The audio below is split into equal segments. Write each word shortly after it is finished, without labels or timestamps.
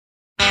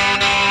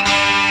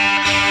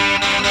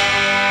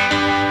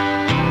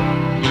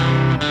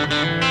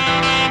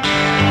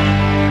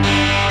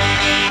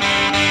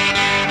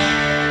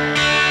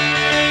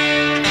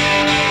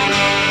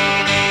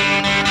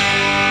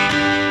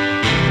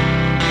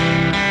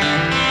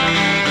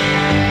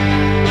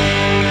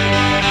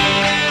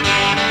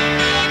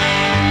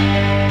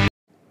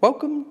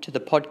Welcome to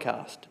the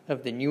podcast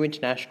of the New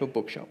International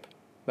Bookshop,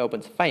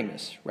 Melbourne's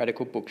famous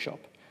radical bookshop,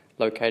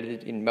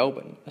 located in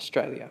Melbourne,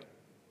 Australia.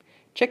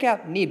 Check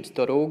out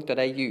nibs.org.au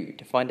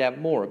to find out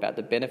more about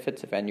the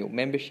benefits of annual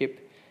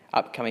membership,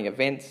 upcoming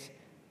events,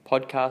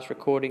 podcast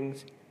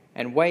recordings,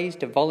 and ways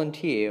to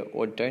volunteer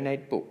or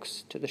donate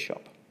books to the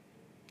shop.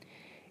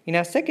 In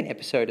our second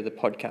episode of the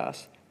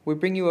podcast, we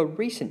bring you a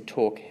recent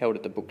talk held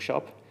at the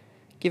bookshop,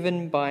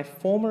 given by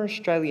former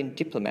Australian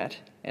diplomat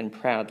and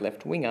proud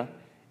left-winger,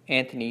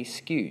 Anthony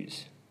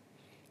Skews.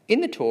 In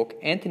the talk,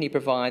 Anthony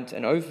provides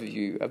an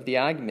overview of the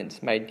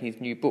arguments made in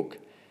his new book,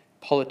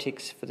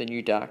 Politics for the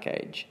New Dark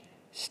Age,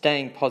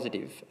 Staying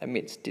Positive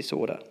Amidst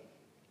Disorder.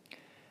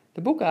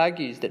 The book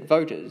argues that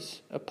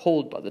voters,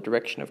 appalled by the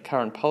direction of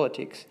current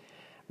politics,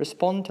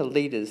 respond to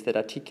leaders that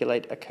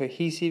articulate a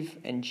cohesive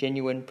and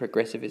genuine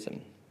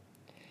progressivism.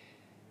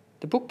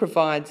 The book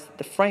provides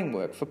the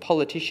framework for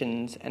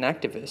politicians and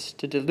activists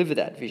to deliver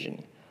that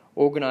vision,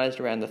 organised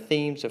around the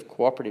themes of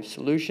cooperative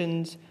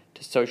solutions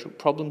to social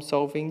problem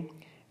solving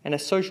and a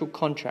social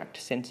contract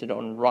centred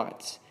on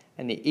rights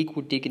and the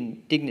equal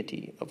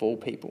dignity of all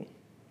people.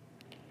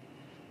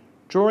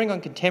 Drawing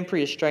on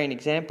contemporary Australian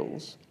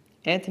examples,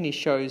 Anthony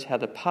shows how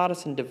the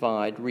partisan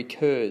divide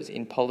recurs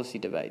in policy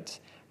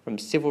debates, from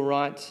civil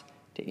rights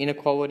to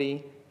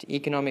inequality to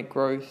economic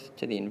growth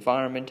to the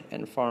environment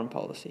and foreign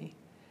policy.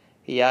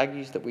 He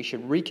argues that we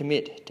should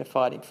recommit to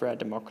fighting for our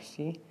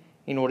democracy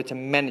in order to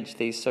manage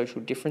these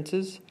social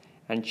differences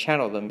and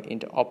channel them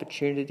into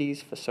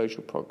opportunities for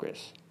social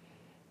progress.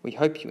 We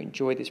hope you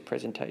enjoy this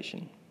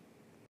presentation.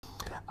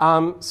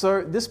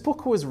 So this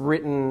book was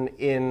written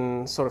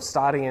in sort of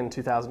starting in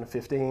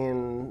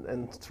 2015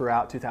 and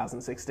throughout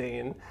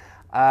 2016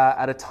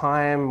 at a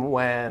time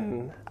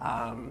when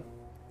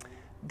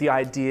the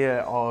idea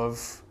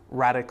of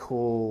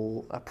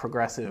radical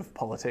progressive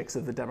politics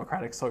of the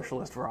democratic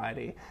socialist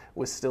variety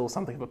was still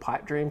something of a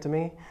pipe dream to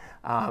me.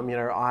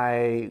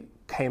 I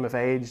came of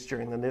age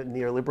during the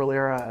neoliberal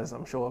era, as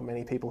I'm sure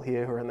many people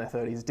here who are in their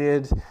 30s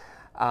did.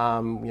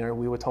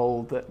 We were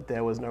told that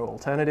there was no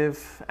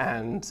alternative,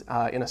 and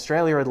in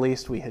Australia at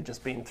least, we had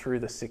just been through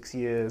the 6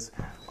 years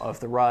of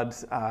the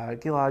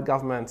Rudd-Gillard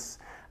governments,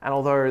 and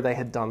although they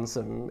had done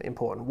some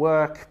important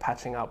work,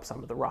 patching up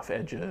some of the rough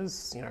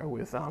edges,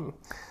 with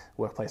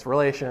workplace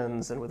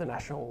relations and with a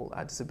national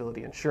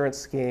disability insurance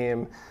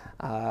scheme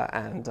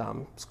and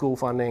school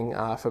funding,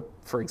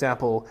 for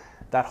example,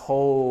 that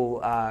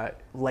whole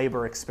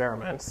Labour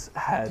experiment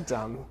had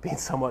been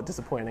somewhat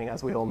disappointing,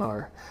 as we all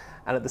know.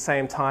 And at the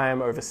same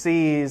time,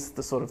 overseas,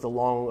 the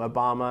long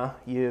Obama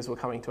years were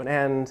coming to an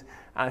end,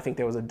 and I think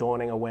there was a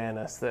dawning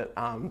awareness that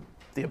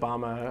the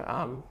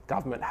Obama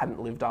government hadn't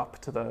lived up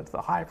to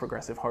the high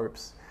progressive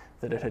hopes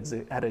that it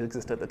had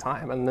existed at the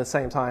time. And at the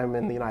same time,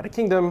 in the United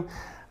Kingdom,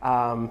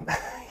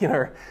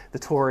 the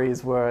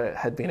Tories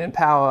had been in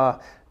power,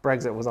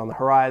 Brexit was on the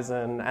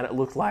horizon, and it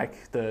looked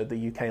like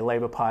the UK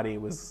Labour Party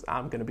was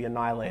going to be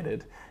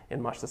annihilated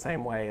in much the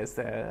same way as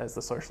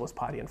the Socialist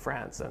Party in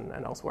France and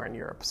elsewhere in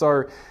Europe.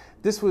 So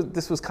this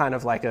was kind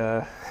of like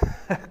a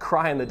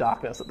cry in the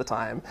darkness at the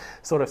time,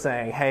 sort of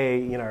saying,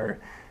 hey,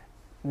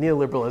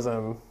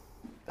 neoliberalism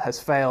has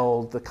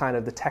failed, the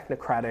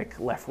technocratic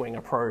left-wing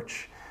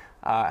approach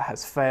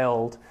has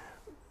failed.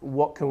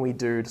 What can we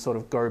do to sort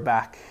of go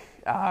back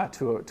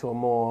to a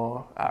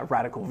more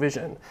radical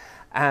vision?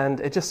 And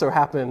it just so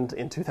happened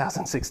in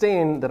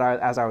 2016 that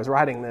as I was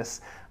writing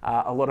this,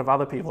 a lot of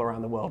other people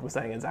around the world were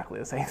saying exactly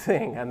the same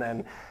thing. And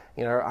then,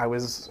 I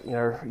was,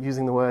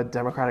 using the word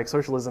democratic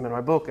socialism in my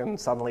book, and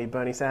suddenly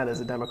Bernie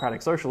Sanders, a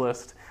democratic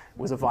socialist,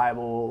 was a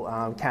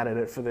viable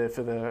candidate for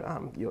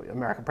the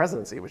American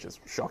presidency, which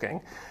is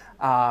shocking.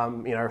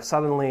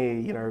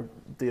 Suddenly,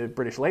 the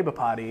British Labour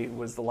Party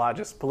was the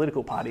largest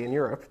political party in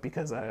Europe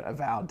because a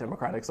avowed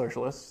democratic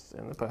socialist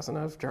in the person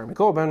of Jeremy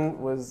Corbyn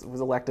was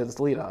elected as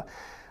leader.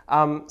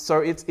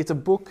 So it's a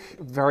book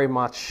very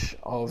much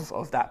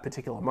of that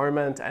particular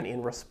moment and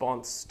in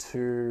response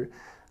to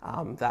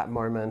that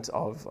moment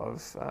of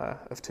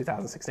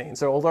 2016.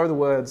 So although the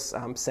words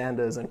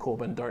Sanders and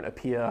Corbyn don't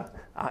appear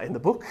in the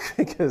book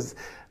because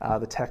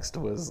the text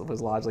was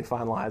largely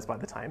finalised by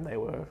the time they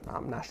were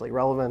nationally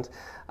relevant,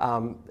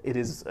 it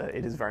is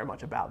very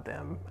much about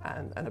them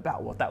and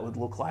about what that would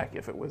look like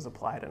if it was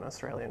applied in an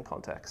Australian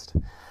context.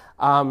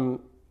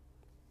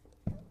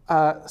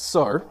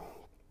 So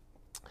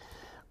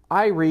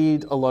I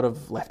read a lot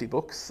of lefty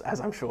books, as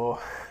I'm sure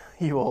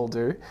you all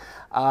do,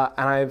 and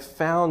I've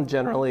found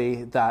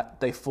generally that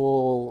they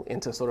fall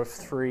into sort of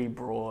three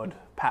broad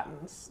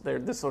patterns.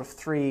 There's sort of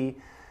three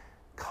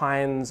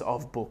kinds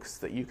of books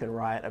that you can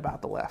write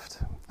about the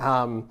left.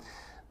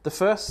 The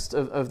first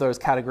of those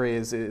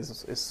categories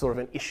is sort of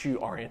an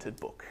issue-oriented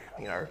book.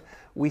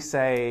 We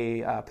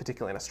say,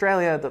 particularly in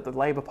Australia, that the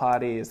Labour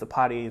Party is the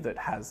party that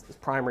has its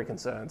primary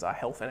concerns are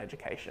health and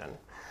education.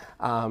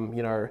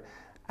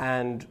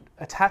 And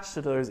attached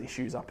to those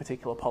issues are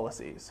particular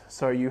policies.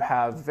 So you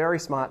have very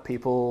smart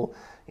people,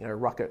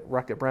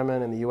 Rutger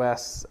Bremen in the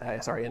US,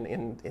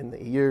 in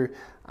the EU,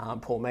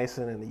 Paul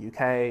Mason in the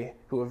UK,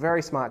 who are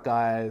very smart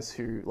guys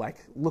who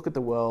look at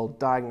the world,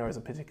 diagnose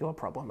a particular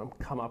problem, and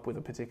come up with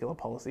a particular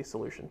policy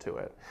solution to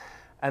it.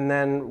 And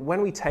then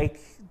when we take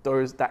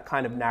that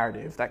kind of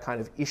narrative, that kind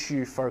of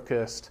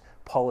issue-focused,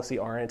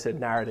 policy-oriented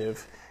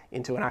narrative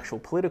into an actual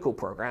political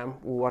program,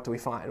 well, what do we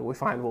find? We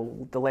find,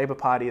 well, the Labour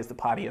Party is the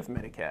party of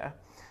Medicare.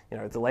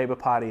 The Labour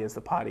Party is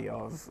the party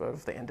of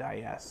the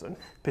NDIS, and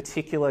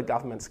particular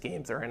government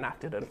schemes are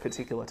enacted at a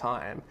particular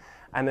time.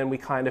 And then we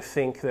kind of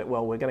think that,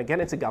 well, we're going to get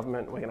into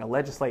government, we're going to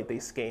legislate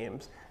these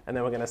schemes, and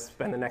then we're going to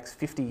spend the next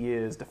 50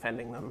 years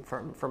defending them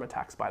from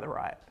attacks by the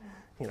right.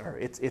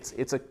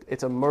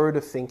 It's a mode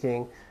of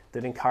thinking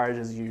that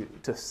encourages you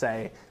to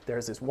say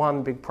there's this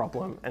one big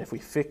problem, and if we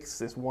fix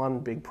this one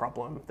big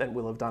problem, then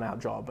we'll have done our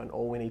job, and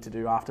all we need to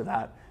do after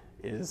that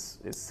is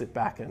sit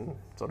back and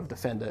sort of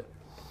defend it.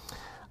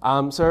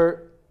 So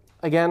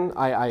again,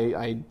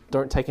 I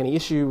don't take any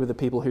issue with the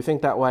people who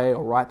think that way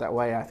or write that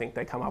way. I think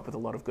they come up with a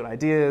lot of good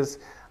ideas,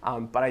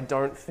 but I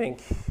don't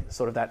think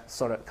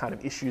that kind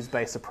of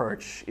issues-based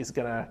approach is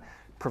going to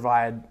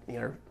provide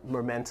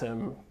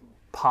momentum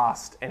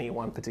past any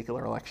one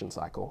particular election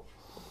cycle.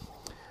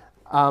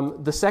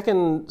 The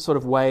second sort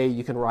of way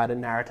you can write a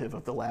narrative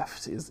of the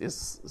left is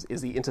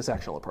the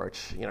intersectional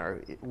approach,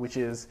 which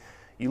is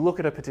you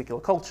look at a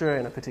particular culture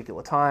in a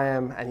particular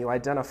time and you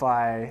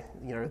identify,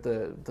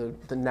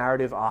 the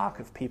narrative arc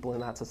of people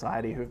in that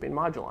society who have been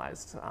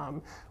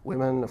marginalized.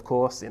 Women, of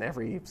course, in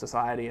every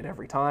society at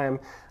every time,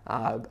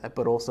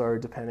 but also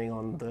depending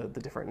on the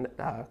different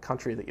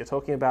country that you're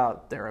talking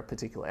about, there are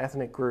particular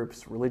ethnic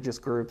groups, religious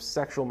groups,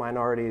 sexual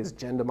minorities,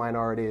 gender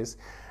minorities,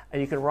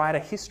 and you can write a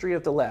history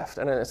of the left,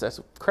 and it's a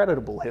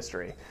creditable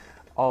history,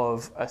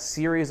 of a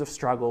series of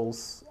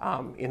struggles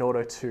in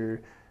order to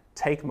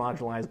take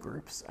marginalized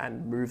groups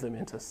and move them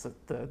into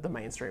the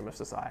mainstream of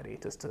society,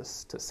 to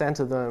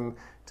center them,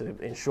 to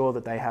ensure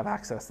that they have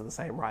access to the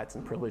same rights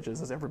and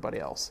privileges as everybody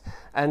else.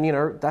 And,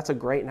 that's a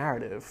great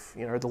narrative.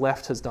 The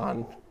left has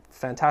done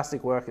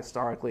fantastic work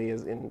historically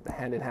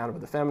hand in hand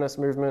with the feminist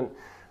movement,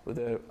 with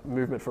the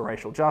movement for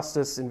racial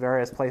justice in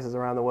various places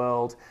around the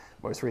world,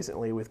 most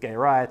recently with gay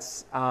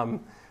rights.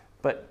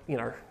 But,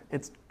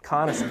 it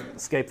can't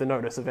escape the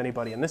notice of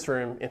anybody in this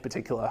room in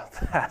particular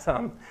that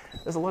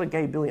there's a lot of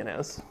gay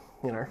billionaires,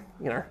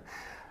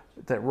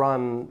 that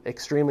run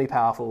extremely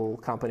powerful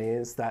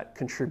companies that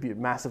contribute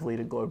massively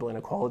to global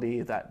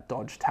inequality, that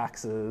dodge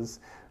taxes,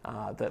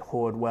 that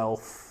hoard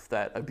wealth,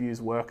 that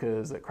abuse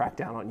workers, that crack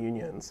down on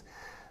unions.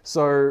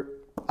 So,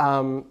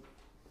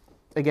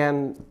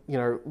 again,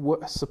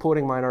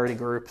 supporting minority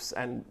groups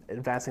and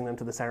advancing them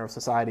to the center of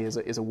society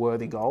is a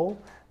worthy goal,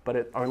 but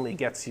it only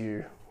gets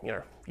you,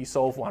 you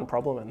solve one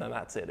problem and then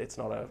that's it. It's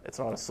not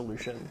a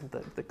solution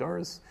that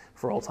goes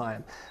for all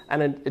time.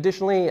 And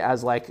additionally,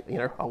 as a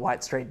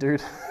white straight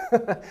dude,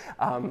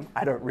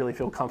 I don't really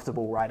feel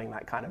comfortable writing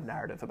that kind of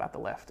narrative about the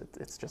left.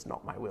 It's just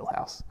not my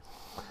wheelhouse.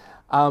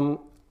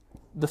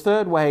 The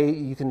third way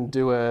you can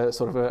do a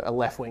sort of a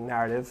left-wing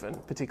narrative,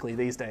 and particularly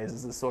these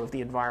days, is sort of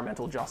the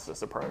environmental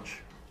justice approach.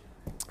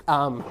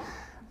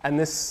 And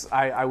this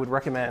I would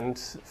recommend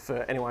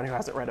for anyone who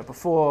hasn't read it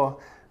before,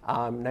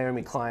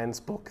 Naomi Klein's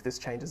book, This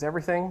Changes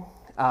Everything,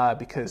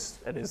 because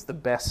it is the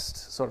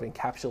best sort of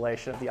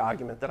encapsulation of the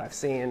argument that I've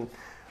seen,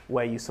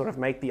 where you sort of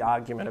make the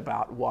argument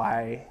about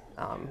why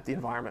the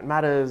environment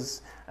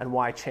matters and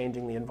why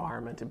changing the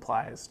environment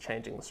implies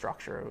changing the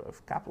structure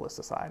of capitalist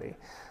society.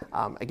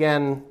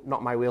 Again,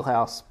 not my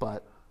wheelhouse,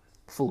 but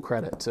full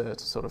credit to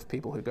sort of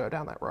people who go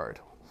down that road.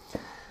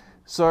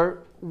 So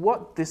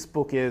what this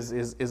book is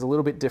a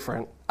little bit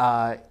different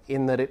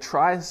in that it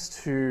tries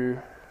to,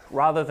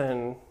 rather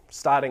than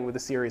starting with a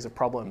series of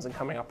problems and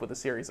coming up with a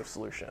series of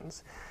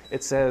solutions,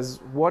 it says,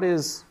 what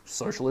is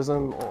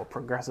socialism or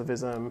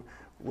progressivism,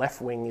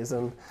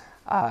 left-wingism,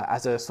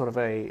 as a sort of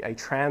a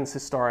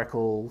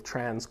trans-historical,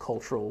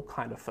 trans-cultural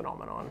kind of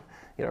phenomenon?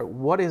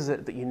 What is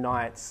it that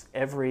unites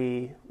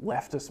every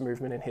leftist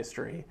movement in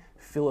history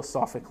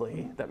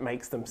philosophically that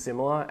makes them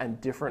similar and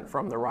different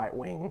from the right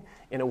wing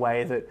in a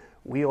way that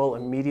we all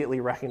immediately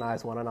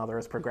recognize one another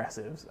as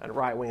progressives and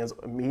right-wingers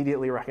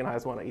immediately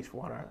recognize each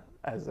one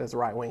as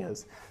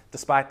right-wingers,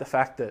 despite the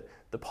fact that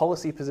the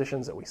policy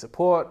positions that we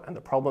support and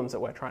the problems that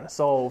we're trying to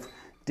solve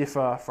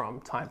differ from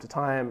time to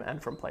time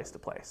and from place to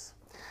place.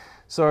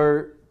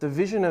 So the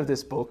vision of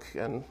this book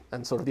and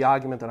sort of the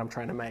argument that I'm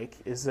trying to make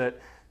is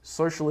that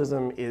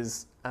socialism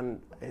is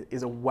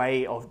a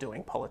way of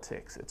doing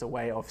politics. It's a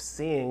way of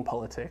seeing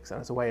politics, and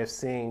it's a way of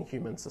seeing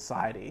human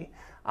society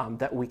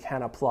that we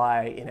can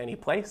apply in any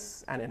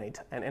place and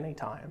any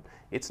time.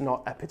 It's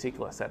not a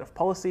particular set of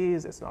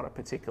policies. It's not a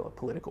particular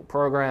political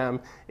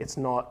program. It's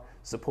not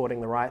supporting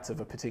the rights of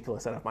a particular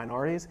set of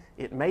minorities.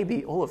 It may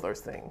be all of those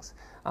things,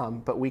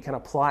 but we can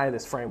apply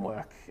this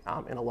framework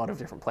in a lot of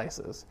different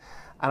places.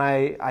 And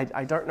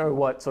I don't know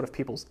what sort of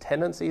people's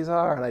tendencies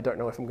are, and I don't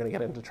know if I'm going to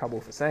get into trouble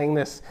for saying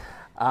this,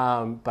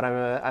 but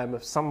I'm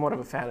somewhat of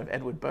a fan of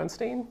Edward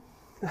Bernstein.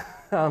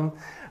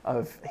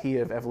 of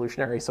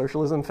evolutionary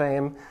socialism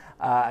fame,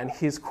 and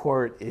his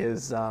quote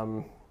is,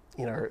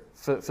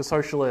 for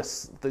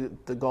socialists,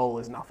 the goal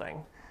is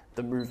nothing.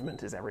 The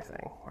movement is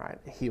everything, right?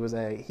 He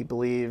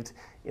believed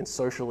in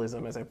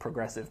socialism as a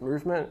progressive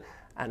movement,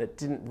 and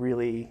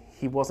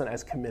he wasn't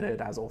as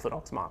committed as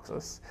orthodox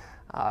Marxists,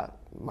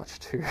 much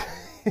to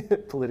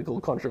political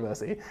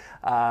controversy,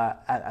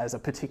 as a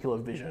particular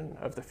vision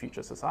of the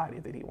future society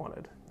that he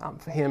wanted.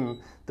 For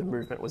him, the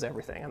movement was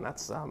everything, and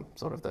that's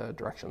sort of the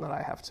direction that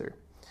I have too.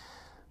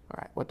 All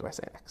right, what do I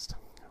say next?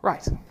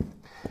 Right,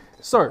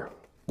 so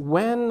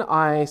when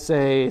I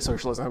say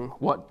socialism,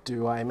 what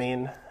do I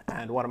mean?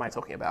 And what am I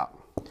talking about?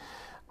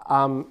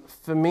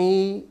 For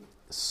me,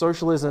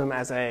 socialism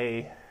as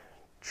a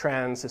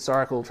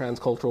historical,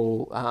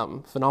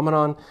 transcultural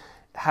phenomenon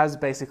has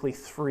basically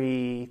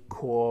three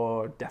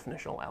core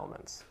definitional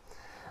elements.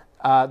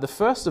 The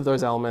first of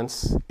those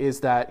elements is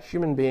that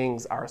human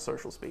beings are a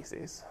social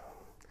species,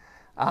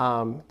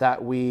 that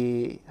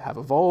we have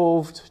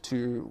evolved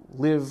to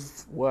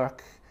live,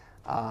 work,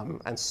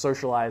 and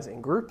socialize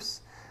in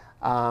groups,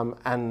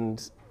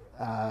 and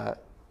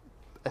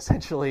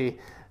essentially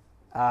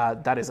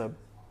that is a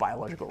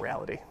biological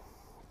reality.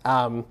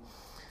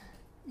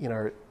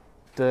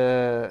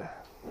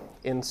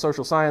 In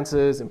social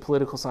sciences, in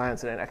political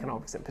science, and in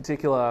economics in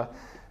particular,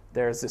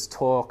 there's this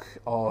talk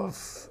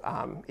of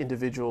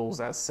individuals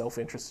as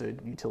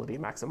self-interested,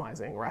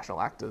 utility-maximizing,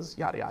 rational actors,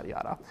 yada, yada,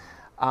 yada.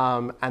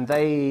 And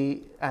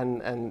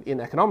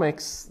in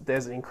economics,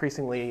 there's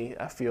increasingly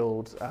a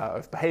field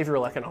of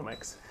behavioral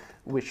economics,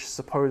 which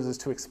supposes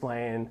to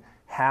explain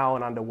how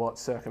and under what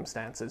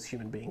circumstances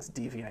human beings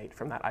deviate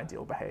from that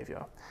ideal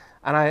behavior.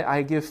 And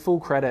I give full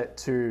credit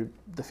to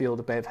the field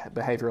of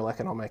behavioral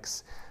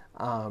economics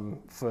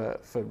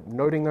for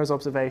noting those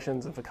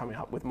observations and for coming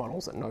up with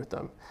models that note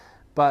them.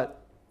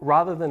 But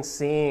rather than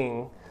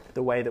seeing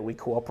the way that we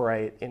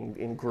cooperate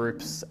in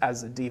groups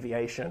as a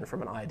deviation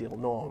from an ideal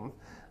norm,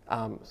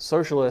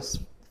 socialists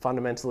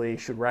fundamentally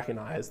should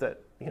recognize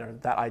that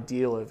that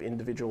ideal of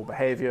individual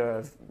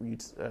behavior,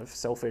 of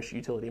selfish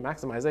utility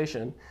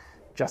maximization,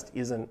 just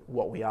isn't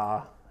what we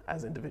are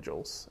as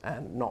individuals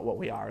and not what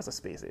we are as a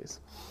species.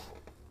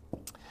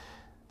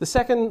 The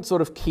second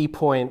sort of key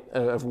point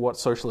of what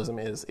socialism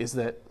is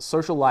that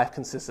social life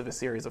consists of a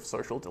series of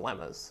social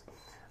dilemmas.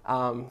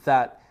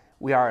 That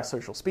we are a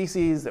social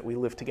species, that we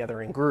live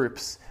together in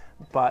groups,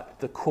 but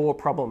the core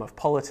problem of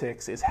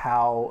politics is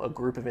how a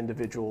group of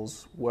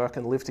individuals work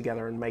and live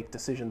together and make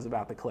decisions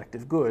about the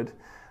collective good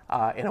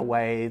in a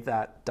way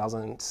that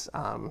doesn't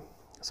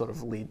sort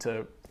of lead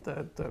to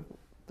the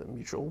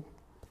mutual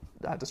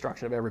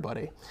destruction of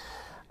everybody.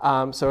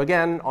 So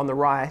again, on the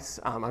right,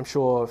 I'm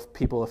sure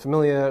people are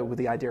familiar with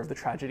the idea of the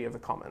tragedy of the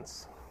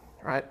commons,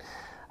 right?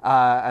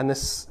 And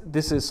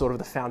this is sort of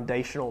the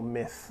foundational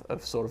myth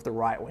of sort of the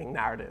right-wing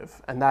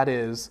narrative, and that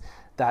is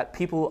that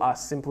people are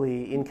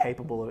simply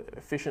incapable of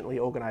efficiently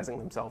organizing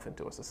themselves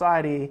into a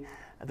society,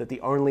 that the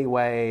only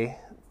way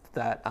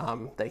that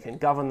they can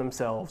govern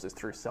themselves is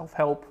through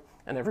self-help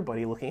and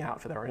everybody looking out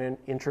for their own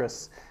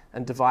interests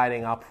and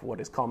dividing up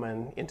what is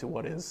common into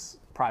what is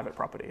private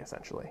property,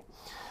 essentially.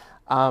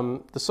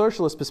 The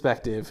socialist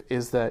perspective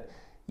is that,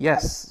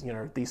 yes,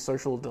 these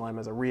social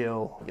dilemmas are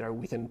real.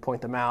 We can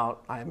point them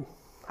out.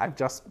 I've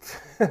just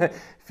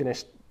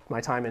finished my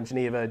time in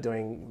Geneva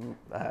doing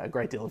a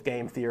great deal of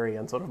game theory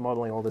and sort of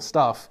modeling all this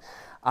stuff.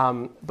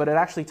 But it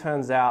actually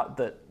turns out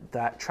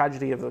that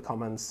tragedy of the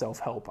commons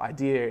self-help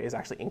idea is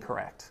actually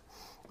incorrect.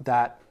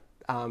 That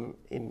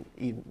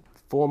in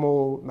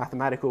formal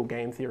mathematical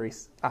game theory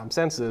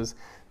senses,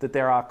 that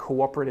there are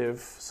cooperative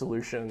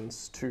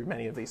solutions to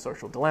many of these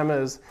social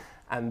dilemmas,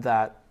 and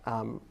that,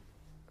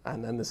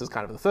 and then this is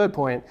kind of the third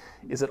point,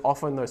 is that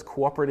often those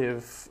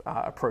cooperative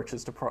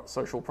approaches to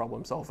social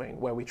problem solving,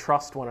 where we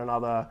trust one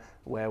another,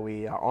 where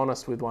we are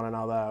honest with one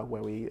another,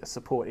 where we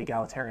support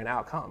egalitarian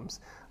outcomes,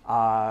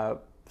 are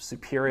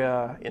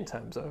superior in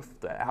terms of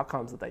the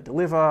outcomes that they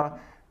deliver.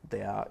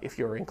 They are, if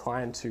you're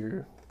inclined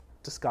to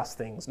discuss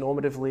things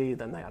normatively,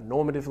 then they are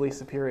normatively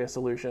superior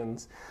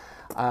solutions.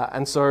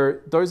 And so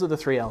those are the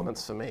three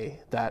elements for me,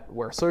 that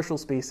we're a social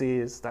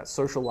species, that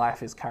social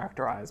life is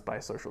characterized by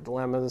social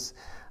dilemmas,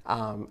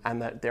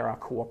 and that there are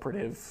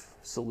cooperative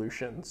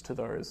solutions to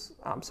those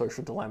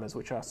social dilemmas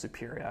which are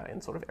superior in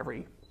sort of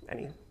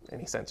any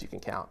sense you can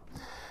count.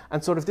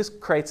 And sort of this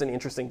creates an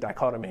interesting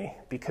dichotomy,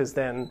 because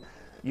then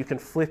you can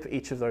flip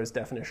each of those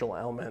definitional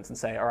elements and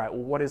say, all right,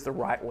 well, what is the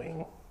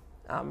right-wing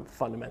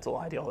fundamental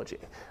ideology?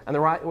 And the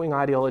right-wing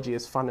ideology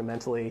is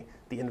fundamentally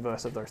the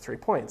inverse of those 3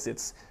 points.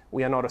 It's,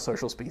 we are not a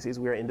social species,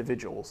 we are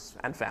individuals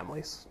and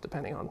families,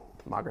 depending on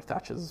Margaret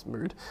Thatcher's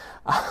mood.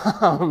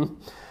 That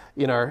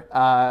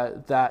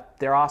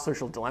there are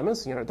social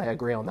dilemmas, they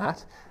agree on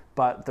that,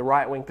 but the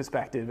right-wing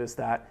perspective is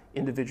that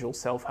individual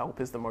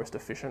self-help is the most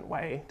efficient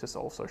way to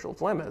solve social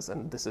dilemmas,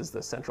 and this is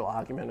the central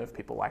argument of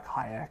people like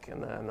Hayek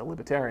and the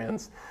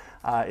libertarians,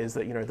 is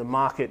that the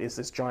market is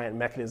this giant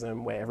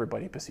mechanism where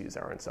everybody pursues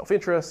their own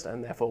self-interest,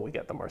 and therefore we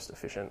get the most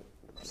efficient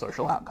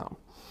social outcome.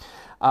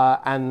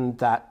 And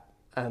that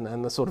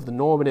and the sort of the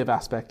normative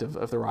aspect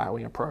of the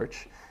right-wing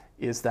approach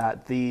is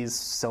that these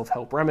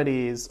self-help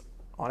remedies,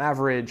 on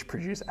average,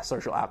 produce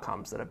social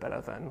outcomes that are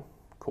better than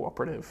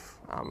cooperative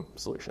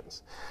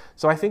solutions.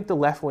 So I think the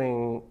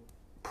left-wing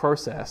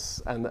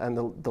process and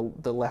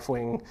the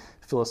left-wing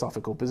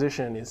philosophical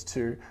position is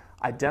to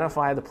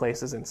identify the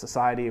places in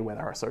society where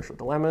there are social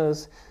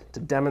dilemmas,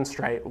 to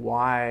demonstrate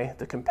why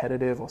the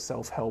competitive or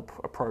self-help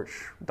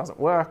approach doesn't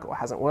work or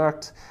hasn't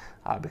worked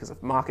because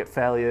of market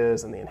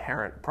failures and the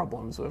inherent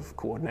problems of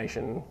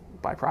coordination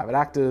by private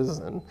actors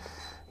and,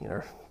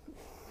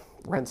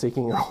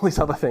 rent-seeking and all these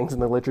other things in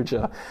the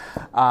literature.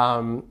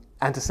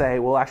 And to say,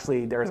 well,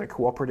 actually, there is a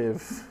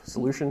cooperative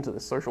solution to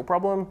this social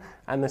problem,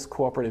 and this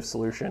cooperative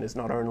solution is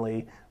not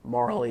only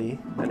morally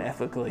and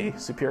ethically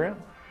superior.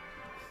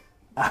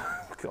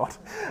 God.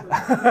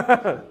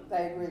 I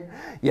agree.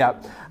 Yeah.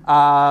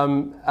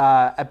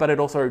 But it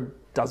also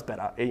does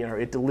better.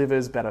 It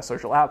delivers better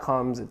social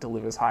outcomes. It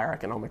delivers higher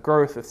economic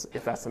growth,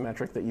 if that's the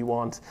metric that you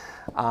want,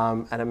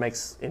 and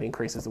it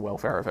increases the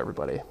welfare of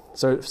everybody.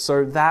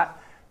 So that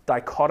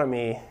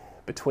dichotomy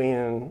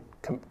between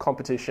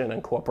competition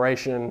and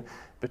cooperation,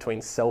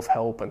 between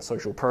self-help and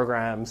social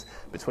programs,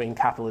 between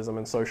capitalism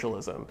and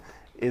socialism,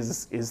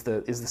 is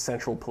the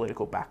central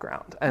political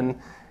background. And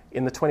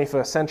in the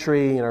 21st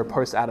century,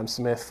 post Adam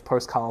Smith,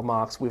 post Karl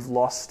Marx, we've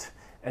lost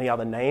any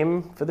other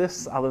name for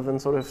this other than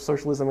sort of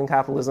socialism and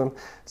capitalism.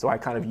 So I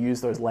kind of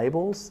use those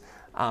labels,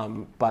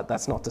 but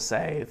that's not to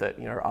say that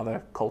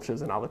other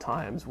cultures and other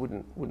times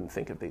wouldn't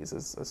think of these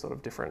as sort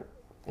of different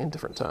in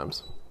different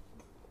terms.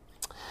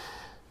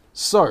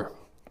 So,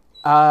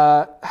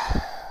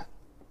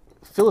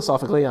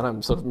 philosophically, and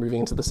I'm sort of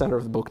moving into the center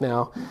of the book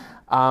now,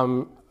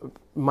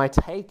 my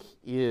take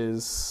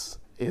is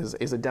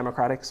a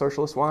democratic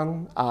socialist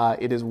one.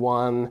 It is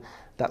one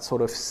that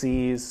sort of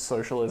sees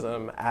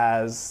socialism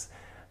as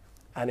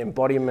an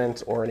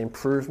embodiment or an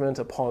improvement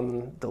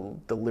upon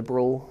the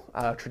liberal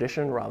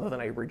tradition rather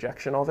than a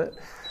rejection of it.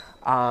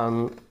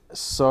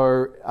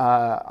 So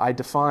I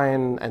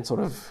define and sort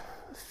of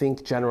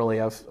think generally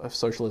of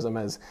socialism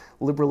as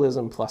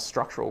liberalism plus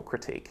structural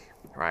critique,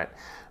 right?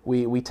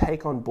 We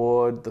take on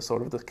board the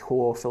sort of the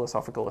core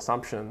philosophical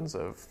assumptions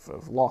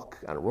of Locke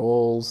and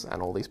Rawls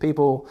and all these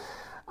people,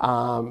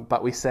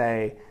 but we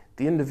say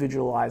the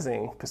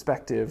individualizing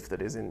perspective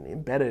that is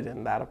embedded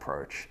in that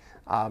approach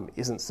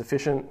isn't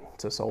sufficient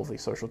to solve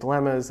these social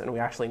dilemmas, and we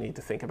actually need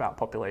to think about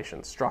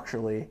populations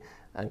structurally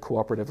and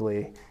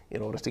cooperatively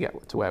in order to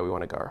get to where we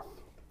want to go.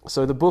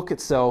 So the book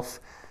itself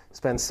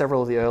spends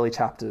several of the early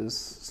chapters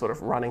sort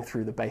of running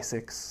through the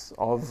basics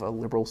of a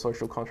liberal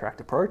social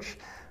contract approach,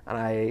 and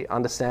I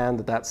understand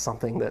that that's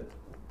something that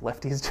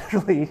lefties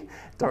generally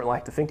don't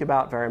like to think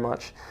about very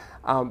much.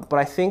 But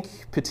I think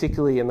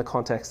particularly in the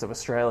context of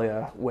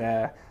Australia,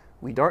 where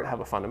we don't have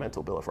a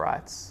fundamental Bill of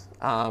Rights,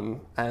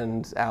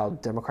 and our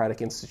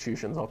democratic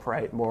institutions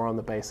operate more on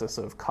the basis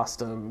of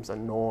customs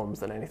and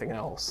norms than anything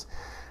else,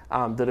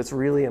 that it's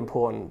really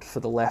important for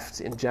the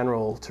left in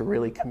general to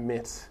really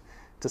commit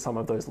to some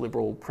of those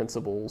liberal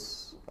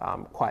principles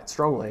quite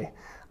strongly,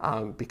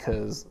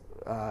 because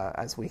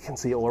as we can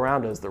see all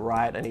around us, the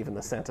right and even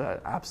the centre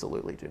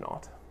absolutely do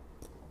not.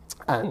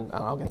 And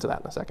I'll get to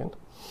that in a second.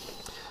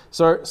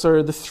 So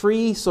the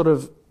three sort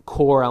of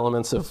core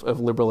elements of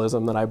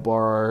liberalism that I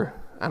borrow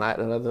and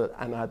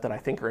that I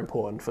think are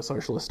important for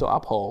socialists to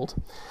uphold.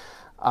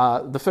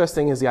 The first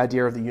thing is the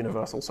idea of the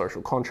universal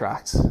social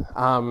contract.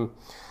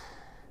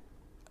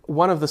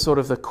 One of the sort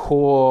of the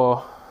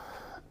core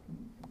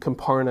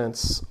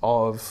components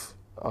of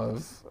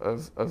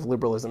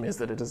liberalism is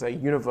that it is a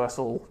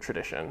universal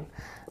tradition,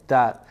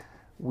 that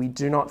we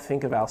do not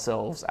think of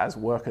ourselves as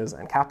workers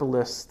and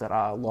capitalists that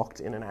are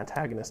locked in an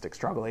antagonistic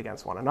struggle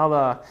against one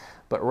another,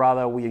 but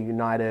rather we are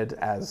united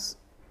as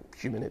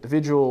human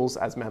individuals,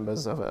 as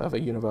members of a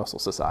universal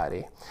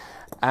society.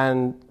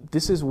 And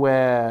this is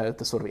where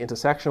the sort of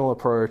intersectional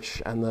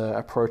approach and the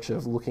approach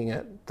of looking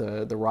at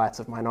the rights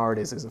of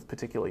minorities is of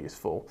particular use,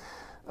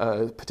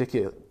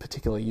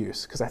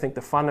 because I think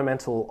the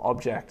fundamental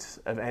object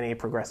of any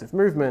progressive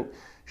movement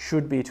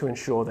should be to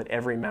ensure that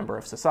every member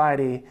of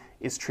society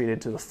is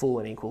treated to the full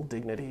and equal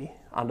dignity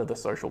under the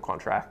social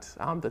contract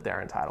that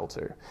they're entitled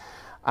to.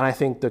 And I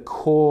think the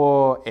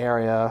core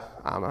area,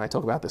 and I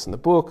talk about this in the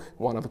book,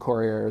 one of the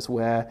core areas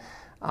where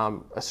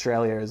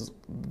Australia is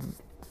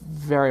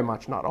very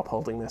much not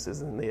upholding this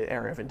is in the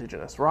area of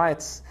Indigenous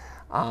rights.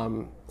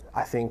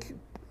 I think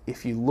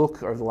if you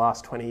look over the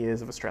last 20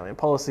 years of Australian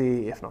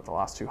policy, if not the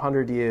last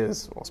 200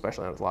 years, or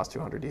especially over the last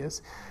 200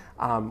 years,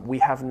 we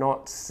have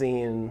not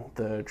seen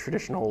the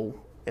traditional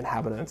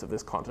inhabitants of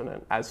this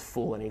continent as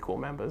full and equal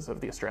members of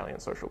the Australian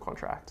social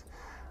contract.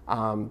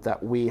 That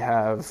we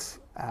have,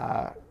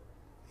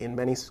 in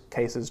many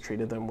cases,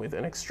 treated them with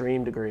an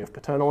extreme degree of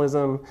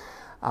paternalism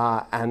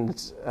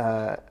and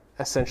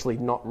essentially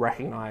not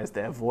recognized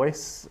their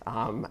voice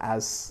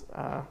as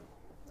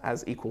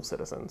equal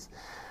citizens.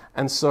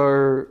 And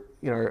so,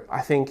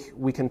 I think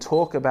we can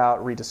talk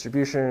about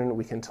redistribution,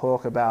 we can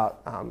talk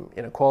about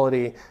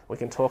inequality, we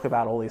can talk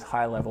about all these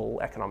high-level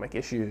economic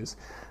issues,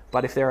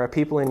 But if there are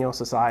people in your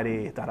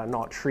society that are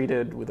not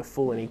treated with the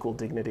full and equal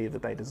dignity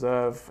that they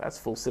deserve as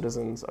full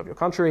citizens of your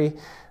country,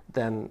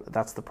 then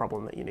that's the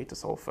problem that you need to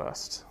solve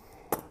first.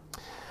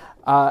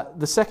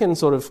 The second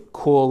sort of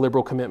core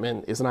liberal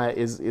commitment is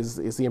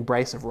the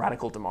embrace of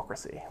radical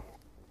democracy.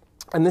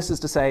 And this is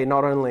to say,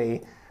 not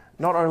only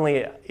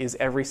is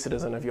every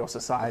citizen of your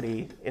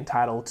society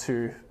entitled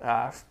to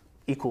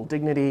equal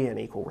dignity and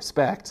equal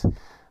respect,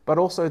 but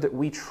also that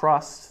we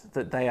trust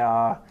that they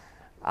are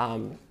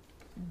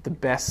the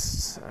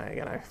best,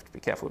 again, I have to be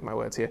careful with my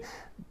words here,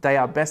 they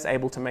are best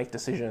able to make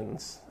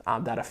decisions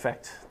that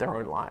affect their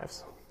own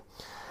lives.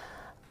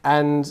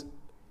 And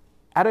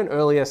at an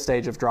earlier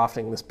stage of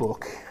drafting this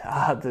book,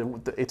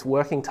 its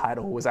working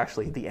title was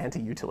actually The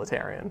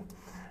Anti-Utilitarian.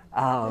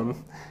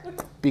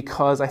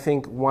 Because I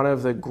think one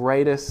of the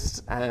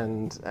greatest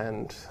and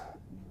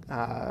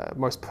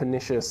most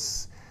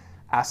pernicious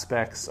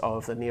aspects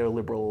of the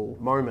neoliberal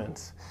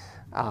moment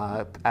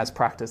as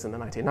practiced in the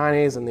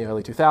 1990s and the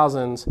early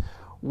 2000s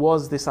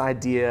was this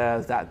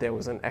idea that there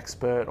was an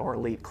expert or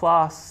elite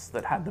class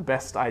that had the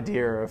best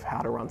idea of how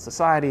to run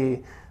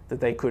society, that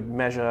they could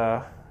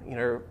measure,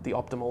 the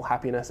optimal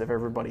happiness of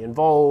everybody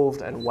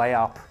involved and weigh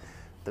up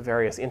the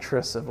various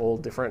interests of all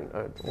different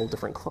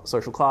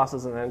social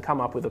classes, and then come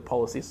up with a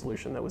policy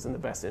solution that was in the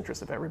best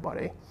interest of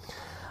everybody.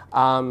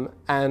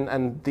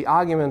 And the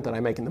argument that I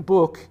make in the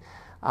book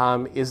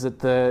is that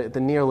the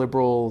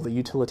neoliberal, the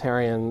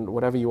utilitarian,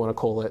 whatever you want to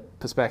call it,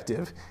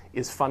 perspective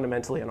is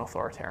fundamentally an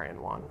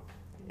authoritarian one.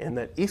 In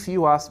that if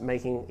you are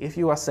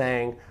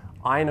saying,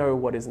 I know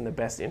what is in the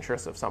best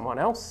interest of someone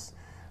else,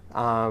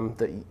 if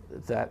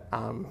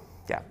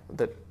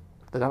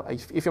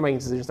you're making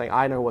decisions saying,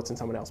 I know what's in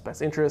someone else's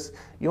best interest,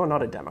 you're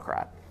not a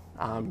democrat.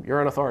 You're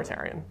an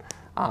authoritarian.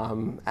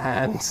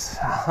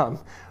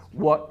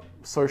 What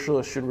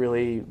socialists should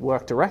really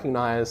work to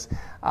recognize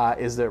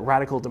is that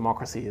radical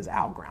democracy is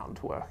our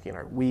groundwork.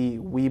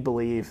 We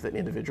believe that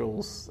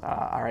individuals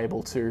are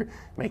able to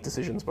make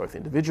decisions both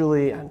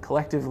individually and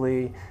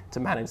collectively, to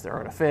manage their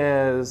own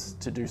affairs,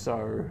 to do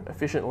so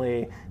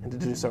efficiently, and to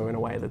do so in a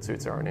way that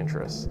suits their own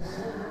interests.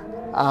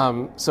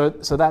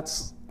 So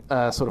that's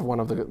sort of one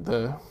of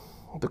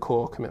the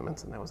core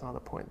commitments. And there was another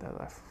point that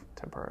I've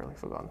temporarily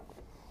forgotten.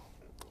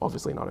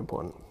 Obviously not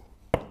important.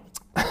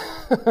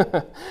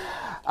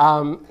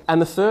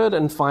 And the third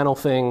and final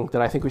thing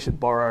that I think we should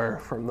borrow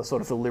from the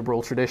sort of the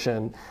liberal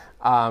tradition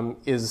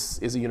is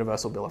a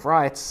universal Bill of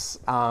Rights.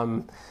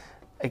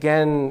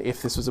 Again,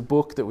 if this was a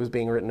book that was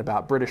being written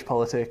about British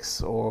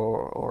politics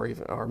or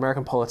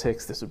American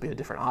politics, this would be a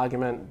different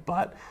argument.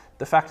 But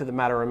the fact of the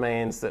matter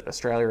remains that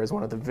Australia is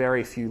one of the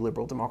very few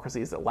liberal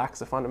democracies that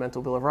lacks a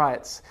fundamental Bill of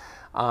Rights,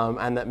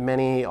 and that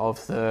many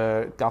of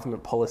the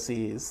government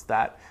policies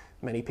that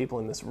many people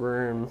in this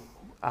room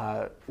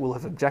will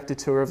have objected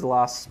to over the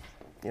last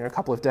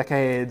couple of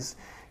decades,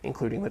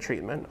 including the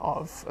treatment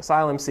of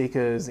asylum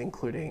seekers,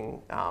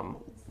 including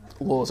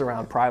laws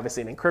around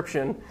privacy and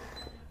encryption,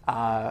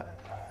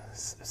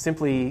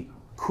 simply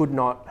could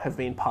not have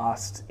been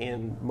passed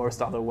in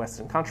most other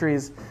Western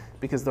countries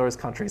because those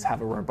countries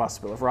have a robust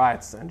Bill of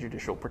Rights and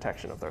judicial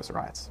protection of those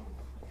rights.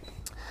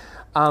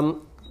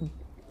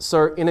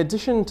 So in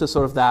addition to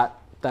sort of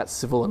that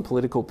civil and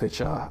political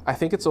picture, I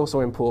think it's also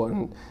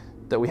important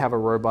that we have a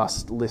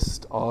robust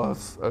list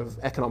of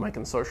economic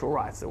and social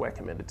rights that we're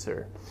committed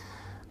to.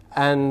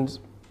 And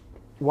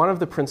one of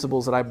the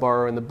principles that I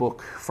borrow in the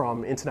book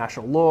from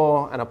international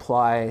law and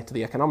apply to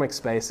the economic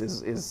space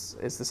is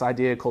this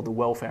idea called the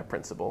welfare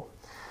principle.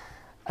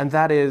 And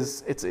that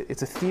is, it's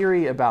a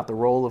theory about the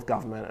role of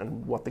government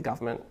and what the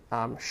government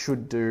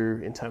should do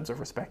in terms of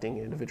respecting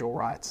individual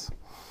rights.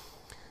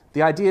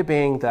 The idea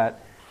being that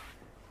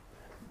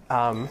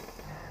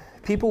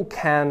people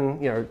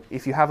can,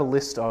 if you have a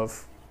list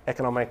of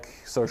economic,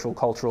 social,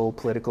 cultural,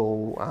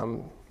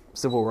 political,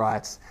 civil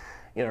rights,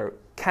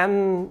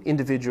 can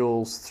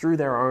individuals, through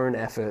their own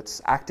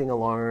efforts, acting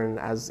alone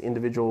as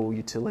individual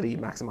utility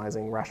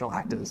maximizing rational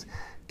actors,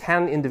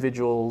 can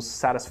individuals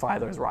satisfy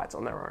those rights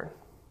on their own,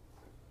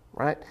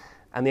 right?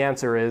 And the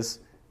answer is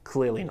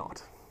clearly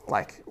not.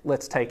 Like,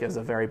 let's take as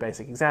a very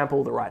basic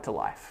example, the right to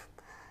life.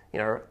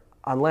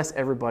 Unless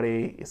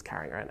everybody is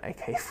carrying around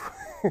AK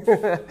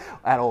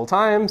at all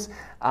times,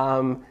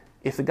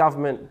 if the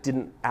government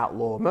didn't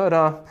outlaw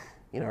murder,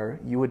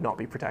 you would not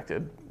be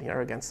protected,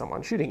 against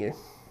someone shooting you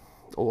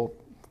or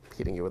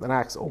hitting you with an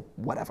axe or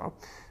whatever.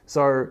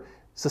 So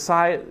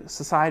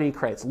society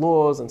creates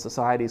laws and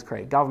societies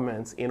create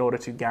governments in order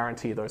to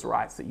guarantee those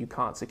rights that you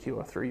can't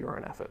secure through your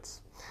own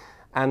efforts.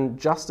 And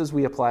just as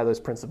we apply those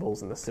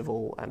principles in the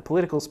civil and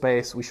political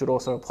space, we should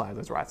also apply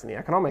those rights in the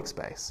economic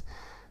space.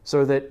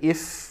 So that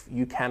if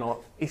you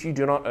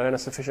do not earn a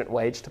sufficient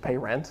wage to pay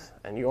rent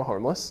and you're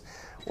homeless,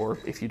 or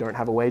if you don't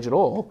have a wage at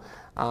all,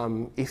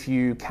 if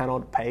you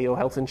cannot pay your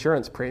health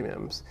insurance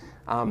premiums,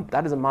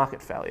 that is a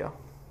market failure,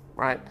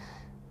 right?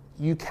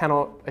 You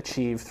cannot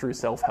achieve through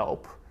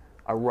self-help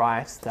a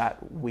right that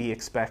we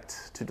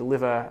expect to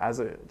deliver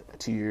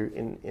to you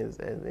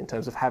in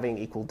terms of having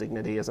equal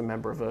dignity as a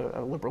member of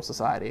a liberal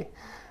society.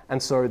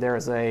 And so there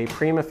is a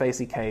prima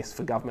facie case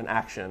for government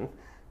action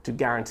to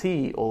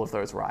guarantee all of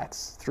those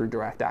rights through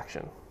direct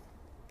action.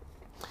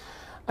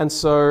 And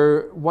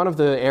so one of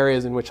the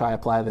areas in which I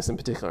apply this in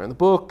particular in the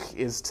book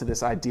is to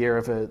this idea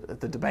of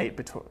the debate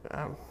between,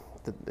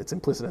 it's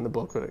implicit in the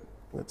book, but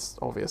it's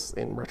obvious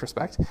in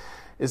retrospect,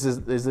 is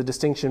the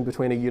distinction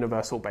between a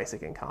universal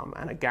basic income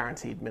and a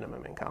guaranteed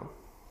minimum income.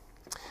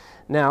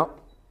 Now,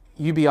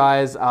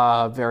 UBIs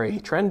are very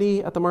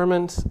trendy at the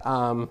moment,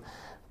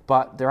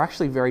 but they're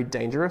actually very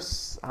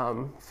dangerous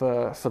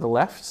for the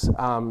left.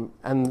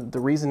 And the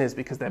reason is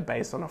because they're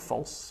based on a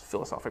false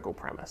philosophical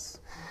premise.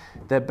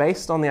 They're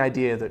based on the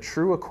idea that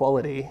true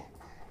equality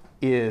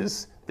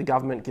is the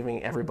government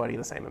giving everybody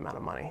the same amount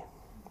of money.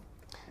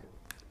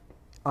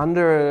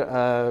 Under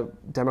a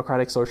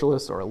democratic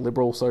socialist or a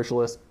liberal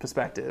socialist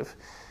perspective,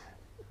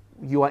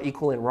 you are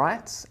equal in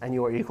rights and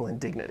you are equal in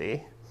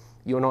dignity.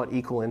 You're not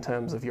equal in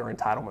terms of your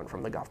entitlement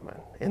from the government,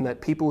 in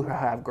that people who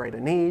have greater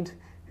need,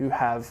 who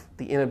have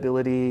the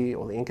inability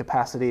or the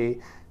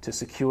incapacity to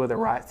secure the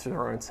right through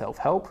their own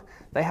self-help,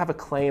 they have a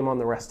claim on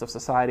the rest of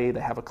society, they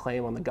have a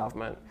claim on the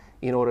government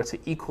in order to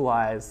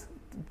equalize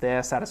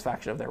their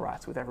satisfaction of their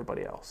rights with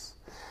everybody else.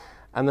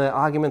 And the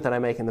argument that I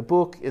make in the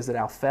book is that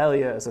our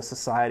failure as a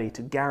society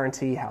to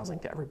guarantee housing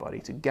to everybody,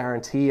 to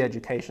guarantee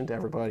education to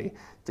everybody,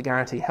 to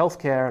guarantee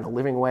healthcare and a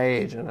living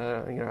wage and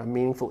a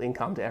meaningful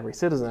income to every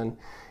citizen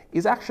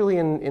is actually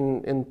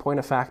in point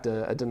of fact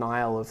a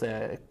denial of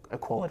their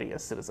equality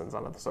as citizens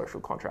under the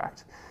social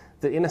contract.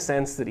 That in a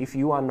sense that if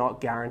you are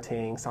not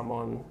guaranteeing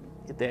someone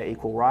their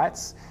equal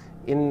rights,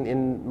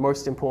 in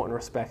most important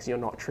respects, you're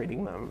not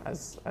treating them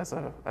as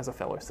a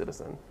fellow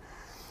citizen.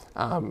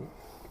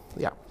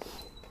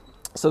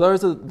 So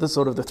those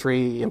are the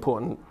three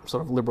important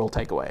sort of liberal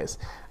takeaways.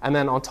 And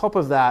then on top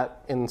of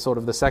that, in sort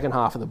of the second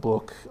half of the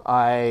book,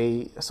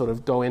 I sort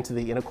of go into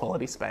the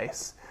inequality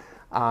space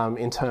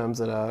in terms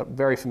that are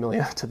very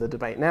familiar to the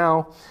debate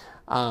now,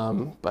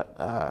 but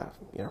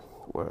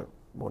were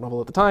more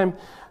novel at the time,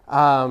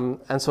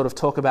 and sort of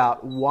talk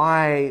about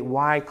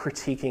why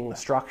critiquing the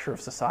structure of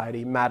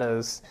society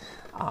matters,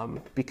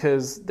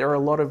 because there are a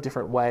lot of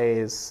different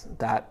ways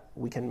that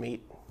we can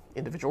meet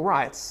individual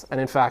rights.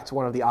 And in fact,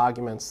 one of the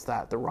arguments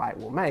that the right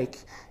will make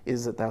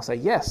is that they'll say,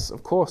 yes,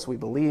 of course, we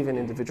believe in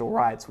individual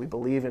rights, we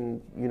believe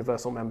in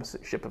universal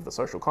membership of the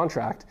social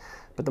contract,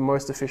 but the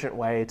most efficient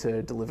way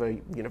to deliver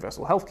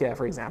universal healthcare,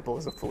 for example,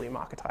 is a fully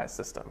marketized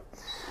system.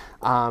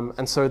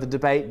 And so the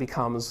debate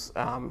becomes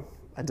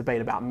a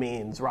debate about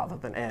means rather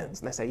than ends.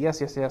 And they say,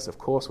 yes, of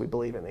course we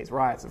believe in these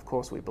rights, of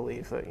course we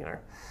believe that,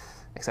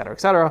 et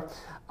cetera,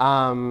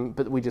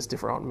 but we just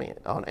differ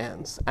on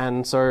ends.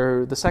 And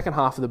so the second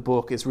half of the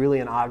book is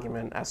really an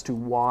argument as to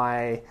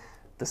why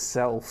the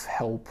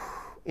self-help,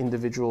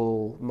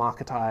 individual,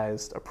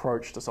 marketized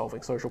approach to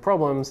solving social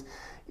problems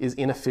is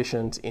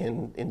inefficient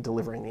in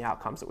delivering the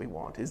outcomes that we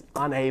want, is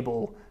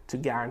unable to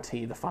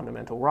guarantee the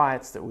fundamental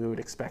rights that we would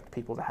expect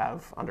people to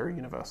have under a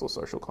universal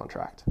social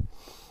contract.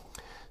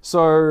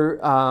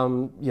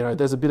 So,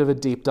 there's a bit of a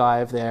deep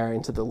dive there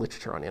into the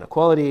literature on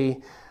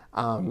inequality.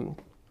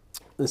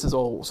 This is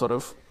all sort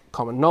of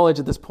common knowledge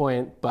at this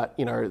point, but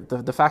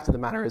the fact of the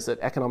matter is that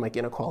economic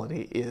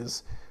inequality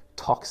is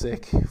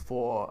toxic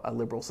for a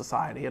liberal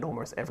society at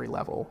almost every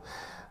level.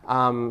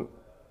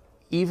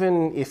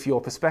 Even if your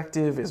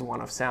perspective is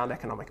one of sound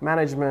economic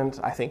management,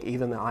 I think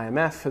even the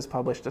IMF has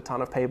published a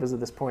ton of papers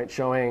at this point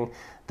showing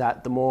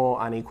that the more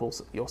unequal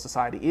your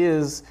society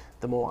is,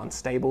 the more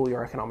unstable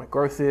your economic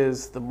growth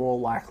is, the more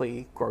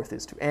likely growth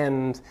is to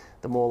end,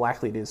 the more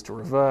likely it is to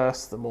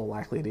reverse, the more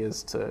likely it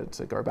is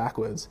to go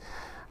backwards.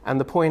 And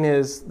the point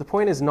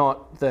is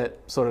not that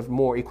sort of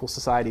more equal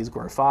societies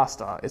grow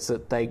faster, it's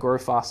that they grow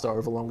faster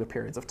over longer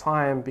periods of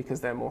time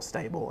because they're more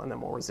stable and they're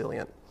more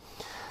resilient.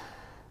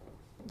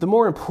 The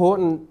more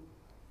important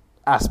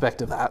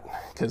aspect of that,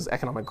 because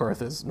economic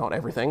growth is not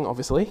everything,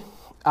 obviously,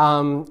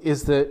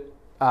 is that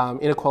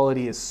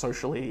inequality is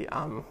socially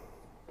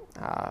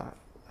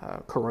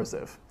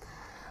corrosive.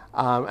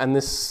 And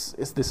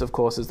this, of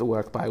course, is the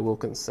work by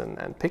Wilkinson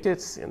and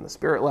Pickett in The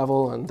Spirit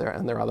Level and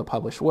their other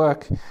published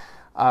work,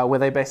 where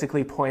they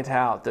basically point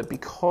out that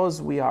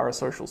because we are a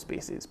social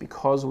species,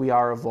 because we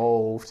are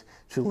evolved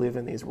to live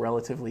in these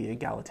relatively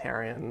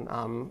egalitarian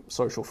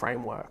social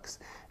frameworks,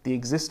 the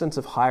existence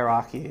of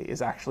hierarchy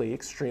is actually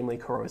extremely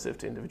corrosive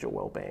to individual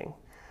well-being.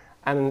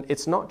 And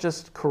it's not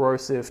just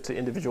corrosive to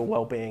individual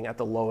well-being at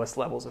the lowest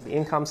levels of the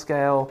income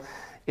scale.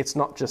 It's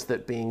not just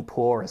that being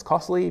poor is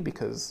costly,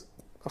 because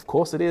of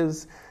course it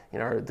is.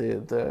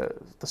 The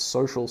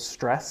social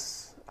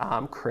stress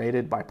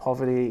created by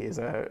poverty is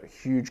a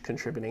huge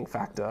contributing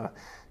factor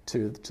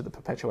to the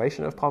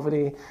perpetuation of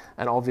poverty.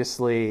 And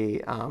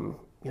obviously,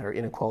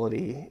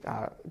 inequality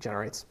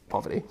generates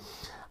poverty.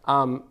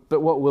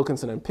 But what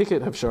Wilkinson and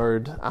Pickett have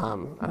showed,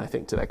 and I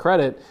think to their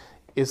credit,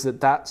 is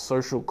that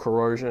social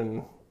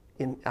corrosion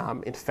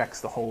infects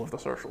the whole of the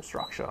social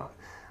structure.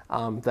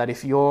 that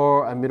if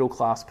you're a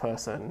middle-class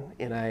person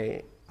in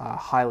a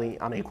highly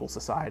unequal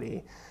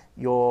society,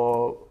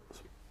 your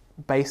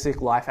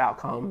basic life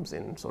outcomes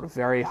in sort of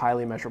very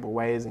highly measurable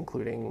ways,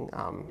 including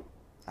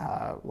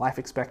life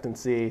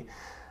expectancy,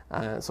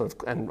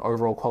 and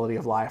overall quality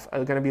of life,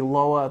 are going to be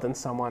lower than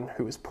someone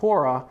who is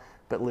poorer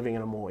but living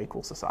in a more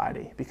equal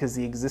society, because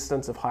the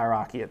existence of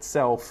hierarchy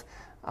itself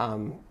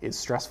is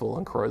stressful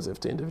and corrosive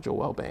to individual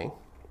well-being.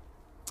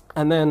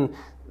 And then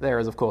there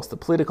is, of course, the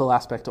political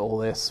aspect to all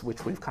this,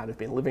 which we've kind of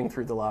been living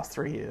through the last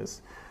 3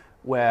 years,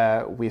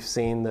 where we've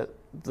seen that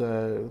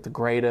the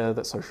greater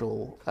that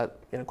social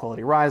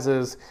inequality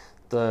rises,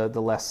 the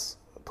less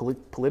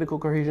political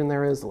cohesion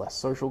there is, the less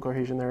social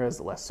cohesion there is,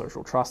 the less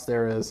social trust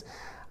there is,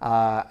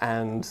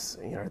 and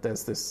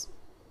there's this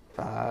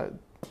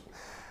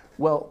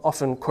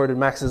often quoted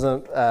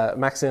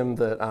maxim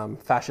that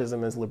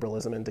fascism is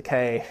liberalism in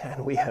decay,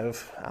 and we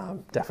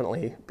have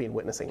definitely been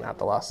witnessing that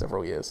the last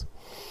several years.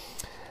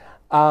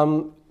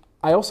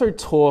 I also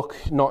talk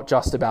not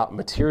just about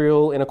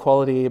material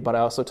inequality, but I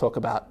also talk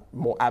about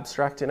more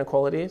abstract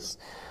inequalities.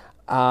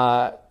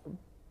 Equality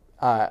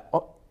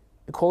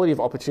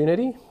of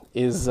opportunity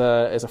is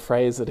a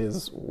phrase that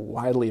is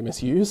widely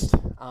misused,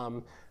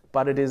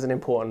 but it is an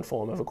important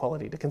form of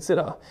equality to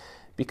consider,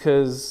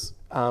 because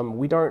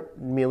we don't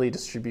merely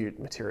distribute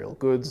material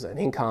goods and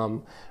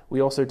income,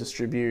 we also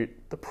distribute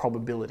the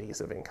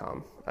probabilities of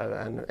income.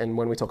 And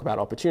when we talk about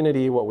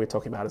opportunity, what we're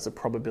talking about is the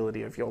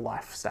probability of your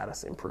life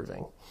status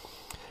improving.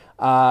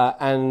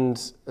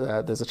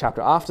 There's a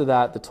chapter after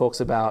that that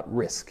talks about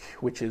risk,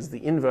 which is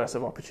the inverse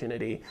of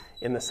opportunity,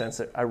 in the sense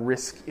that a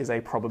risk is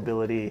a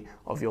probability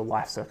of your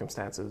life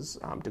circumstances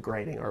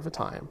degrading over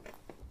time.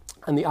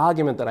 And the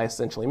argument that I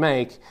essentially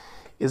make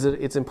is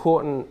that it's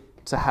important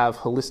to have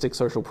holistic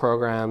social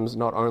programs,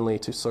 not only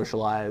to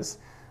socialize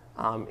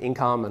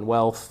income and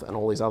wealth and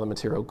all these other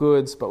material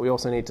goods, but we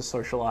also need to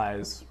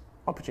socialize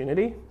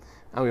opportunity,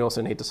 and we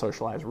also need to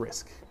socialize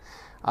risk.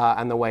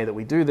 And the way that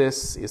we do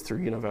this is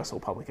through universal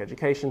public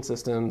education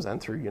systems and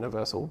through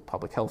universal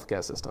public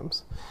healthcare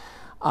systems.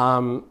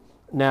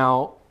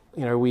 Now,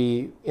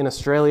 we in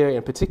Australia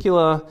in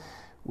particular,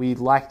 we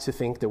like to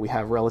think that we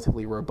have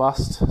relatively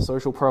robust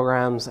social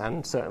programs,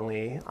 and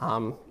certainly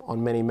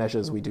on many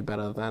measures we do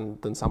better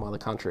than some other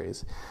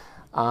countries.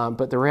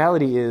 But the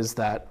reality is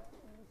that,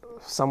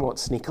 somewhat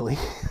sneakily,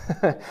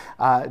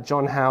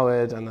 John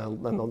Howard and the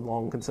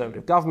long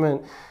Conservative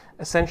government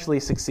essentially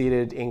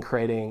succeeded in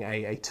creating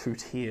a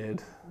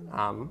two-tiered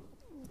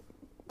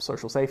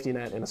social safety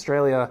net in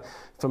Australia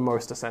for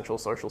most essential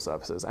social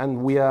services.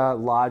 And we are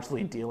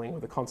largely dealing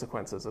with the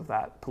consequences of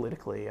that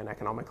politically and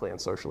economically and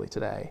socially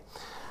today.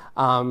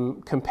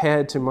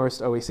 Compared to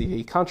most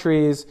OECD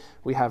countries,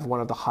 we have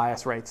one of the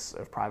highest rates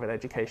of private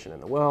education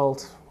in the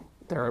world.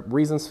 There are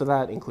reasons for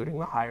that, including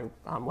the high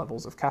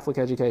levels of Catholic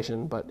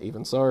education, but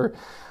even so.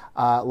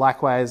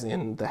 Likewise,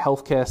 in the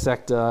healthcare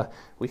sector,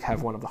 we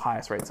have one of the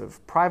highest rates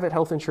of private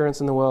health insurance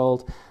in the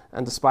world.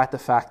 And despite the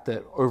fact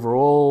that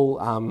overall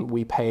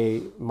we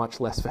pay much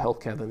less for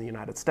healthcare than the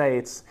United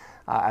States,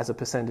 as a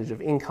percentage of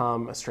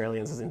income,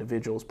 Australians as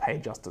individuals pay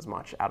just as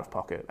much out of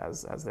pocket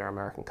as their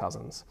American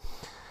cousins.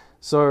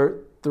 So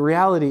the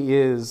reality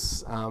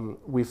is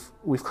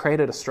we've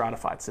created a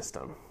stratified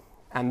system,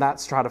 and that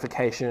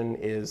stratification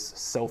is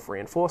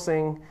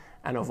self-reinforcing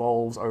and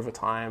evolves over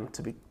time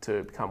to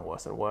become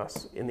worse and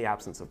worse in the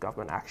absence of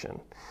government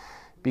action.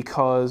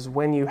 Because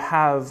when you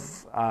have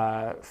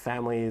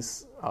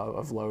families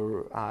of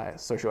low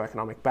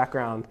socioeconomic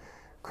background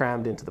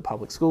crammed into the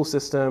public school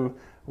system,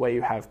 where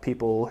you have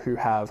people who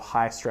have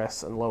high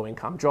stress and low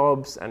income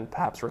jobs and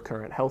perhaps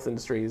recurrent health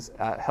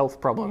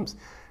problems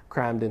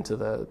crammed into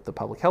the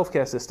public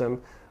healthcare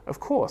system, of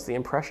course, the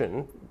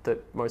impression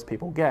that most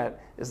people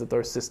get is that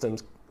those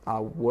systems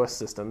are worse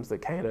systems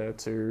that cater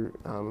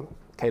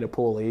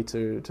poorly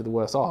to the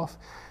worse off.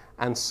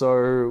 And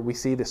so we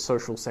see this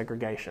social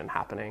segregation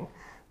happening,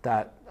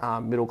 that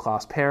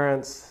middle-class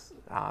parents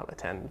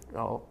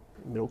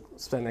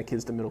send their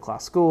kids to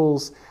middle-class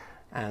schools,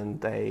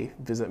 and they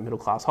visit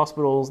middle-class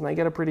hospitals, and they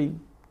get a pretty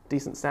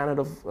decent standard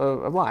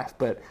of life.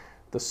 But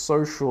the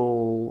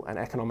social and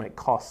economic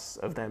costs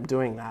of them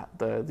doing that,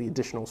 the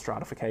additional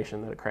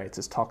stratification that it creates,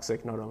 is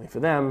toxic not only for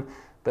them,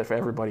 but for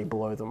everybody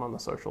below them on the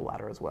social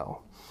ladder as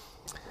well.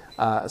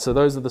 So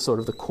those are the sort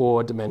of the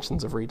core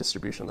dimensions of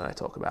redistribution that I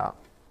talk about.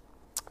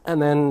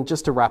 And then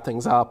just to wrap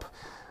things up,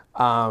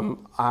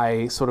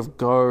 I sort of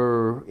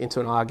go into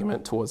an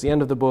argument towards the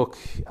end of the book,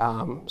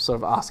 sort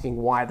of asking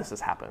why this has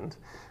happened,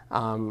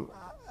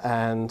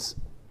 and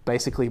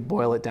basically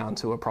boil it down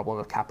to a problem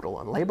of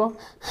capital and labor,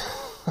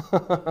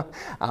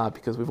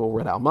 because we've all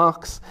read our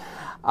Marx.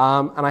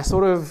 And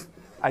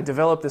I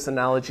developed this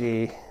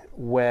analogy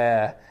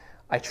where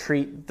I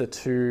treat the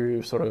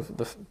two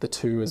the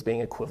two as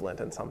being equivalent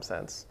in some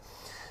sense.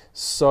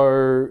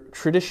 So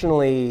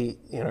traditionally,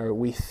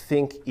 we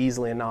think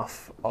easily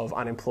enough of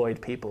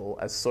unemployed people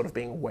as sort of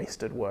being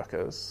wasted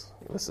workers.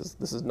 This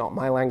is not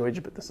my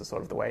language, but this is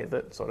sort of the way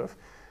that sort of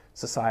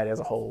society as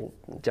a whole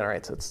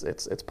generates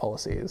its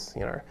policies.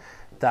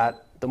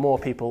 That the more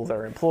people that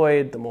are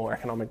employed, the more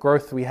economic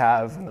growth we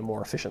have, and the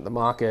more efficient the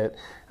market,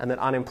 and that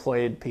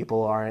unemployed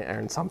people are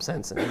in some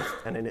sense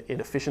an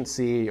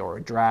inefficiency or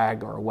a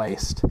drag or a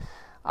waste.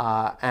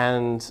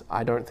 And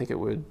I don't think it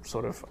would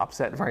sort of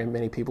upset very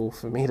many people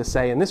for me to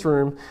say in this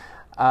room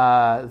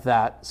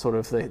that sort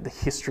of the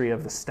history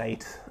of the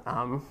state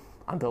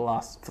for the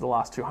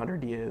last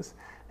 200 years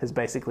has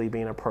basically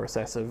been a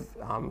process of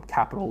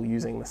capital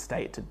using the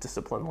state to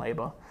discipline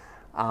labor,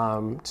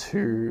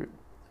 to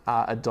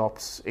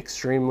adopt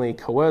extremely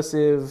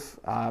coercive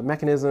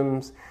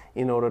mechanisms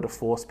in order to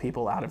force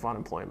people out of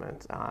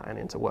unemployment and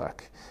into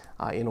work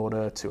in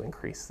order to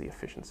increase the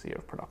efficiency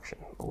of production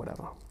or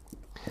whatever.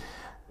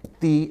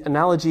 The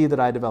analogy that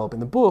I develop in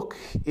the book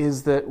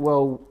is that,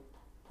 well,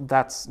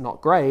 that's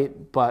not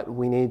great, but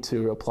we need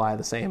to apply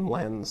the same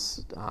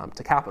lens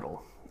to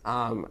capital.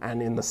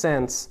 And in the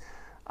sense,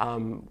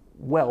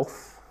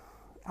 wealth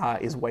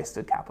is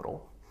wasted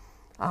capital.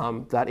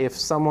 That if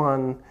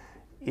someone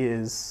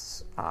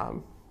is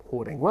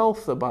hoarding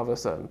wealth above a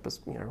certain,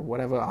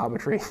 whatever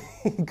arbitrary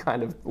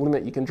kind of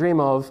limit you can dream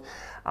of,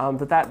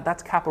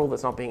 that's capital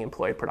that's not being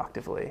employed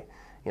productively.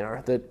 If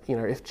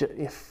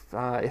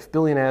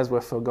billionaires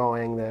were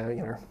foregoing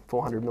their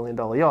 $400 million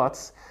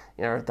yachts,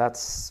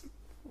 that's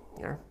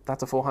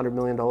a $400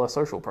 million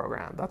social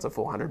program. That's a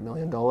 $400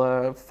 million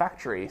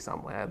factory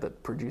somewhere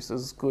that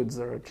produces goods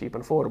that are cheap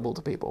and affordable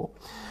to people.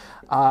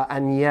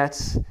 And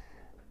yet,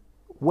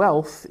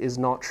 wealth is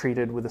not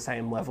treated with the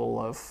same level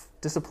of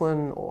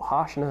discipline or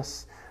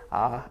harshness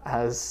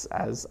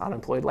as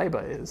unemployed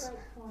labor is.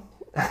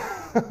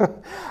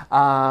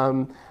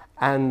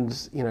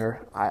 And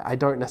I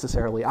don't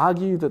necessarily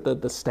argue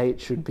that the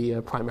state should be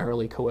a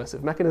primarily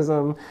coercive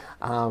mechanism,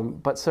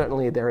 but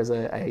certainly there is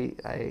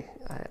a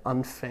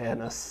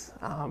unfairness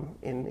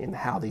in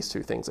how these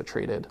two things are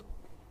treated.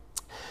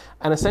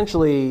 And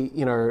essentially,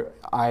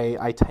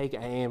 I take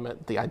aim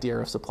at the idea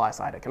of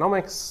supply-side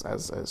economics,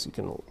 as you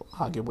can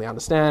arguably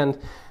understand,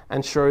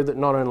 and show that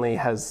not only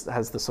has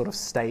the sort of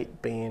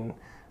state been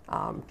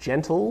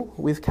gentle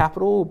with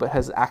capital, but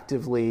has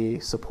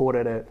actively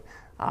supported it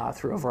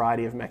through a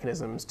variety of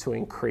mechanisms to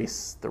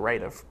increase the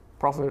rate of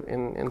profit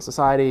in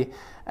society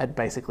at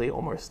basically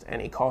almost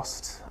any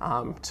cost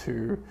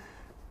to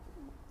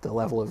the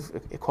level of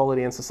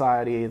equality in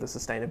society, the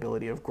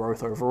sustainability of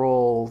growth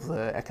overall,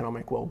 the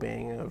economic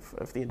well-being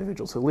of the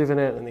individuals who live in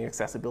it, and the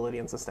accessibility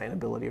and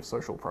sustainability of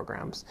social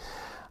programs.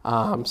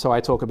 So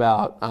I talk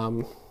about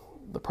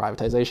the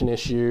privatization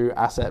issue,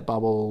 asset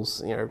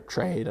bubbles,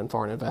 trade and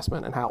foreign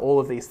investment, and how all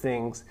of these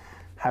things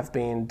have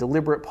been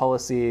deliberate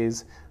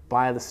policies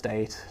by the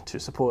state to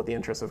support the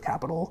interests of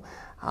capital,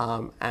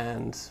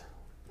 and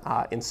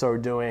in so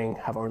doing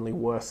have only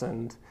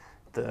worsened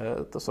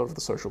the sort of the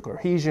social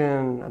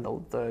cohesion and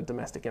the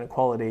domestic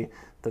inequality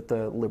that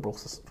the liberal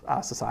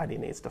society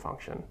needs to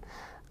function.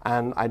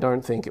 And I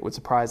don't think it would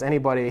surprise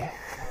anybody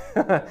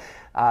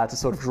to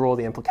sort of draw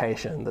the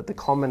implication that the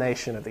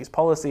combination of these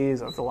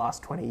policies over the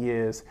last 20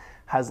 years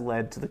has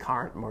led to the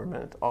current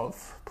moment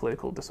of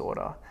political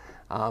disorder,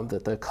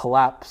 that the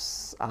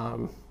collapse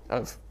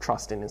of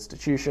trust in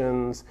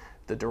institutions,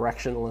 the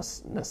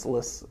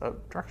directionlessness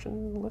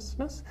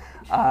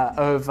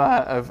of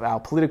our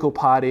political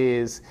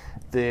parties,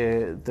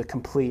 the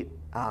complete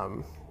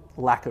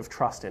lack of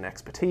trust in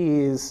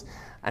expertise,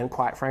 and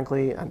quite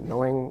frankly, and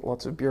knowing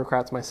lots of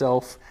bureaucrats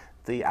myself,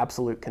 the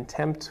absolute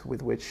contempt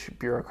with which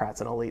bureaucrats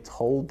and elites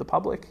hold the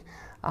public,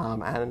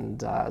 and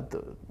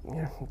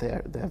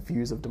their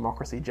views of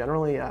democracy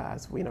generally,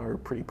 as we know, are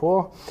pretty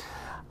poor.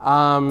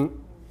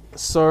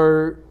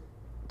 So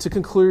to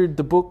conclude,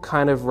 the book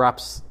kind of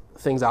wraps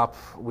things up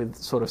with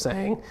sort of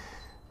saying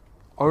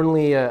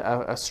only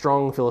a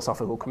strong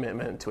philosophical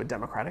commitment to a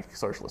democratic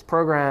socialist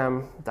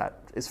program that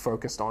is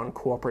focused on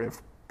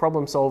cooperative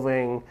problem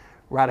solving,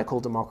 radical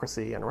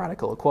democracy and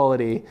radical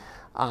equality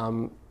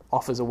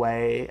offers a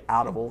way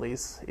out of all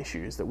these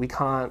issues, that we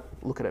can't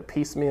look at it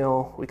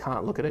piecemeal, we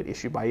can't look at it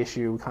issue by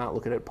issue, we can't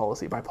look at it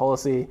policy by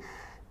policy,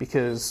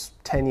 because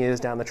 10 years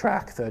down the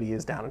track, 30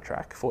 years down the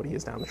track, 40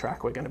 years down the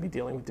track, we're going to be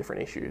dealing with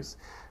different issues.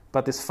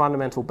 But this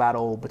fundamental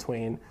battle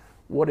between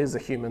what is a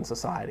human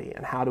society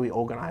and how do we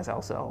organize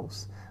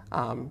ourselves?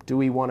 Do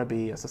we want to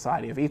be a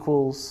society of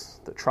equals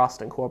that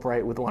trust and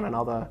cooperate with one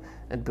another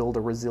and build a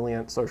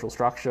resilient social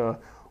structure,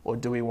 or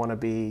do we want to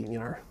be,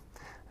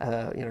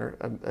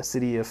 a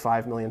city of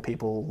 5 million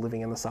people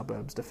living in the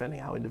suburbs defending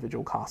our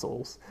individual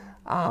castles?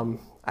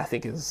 I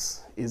think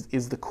is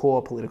the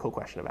core political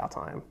question of our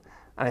time.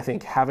 And I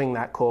think having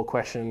that core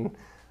question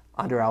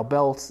under our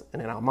belt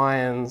and in our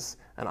minds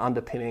and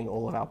underpinning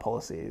all of our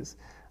policies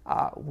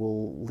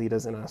will lead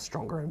us in a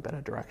stronger and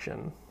better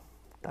direction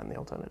than the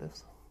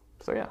alternatives.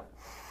 So yeah,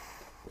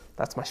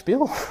 that's my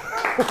spiel.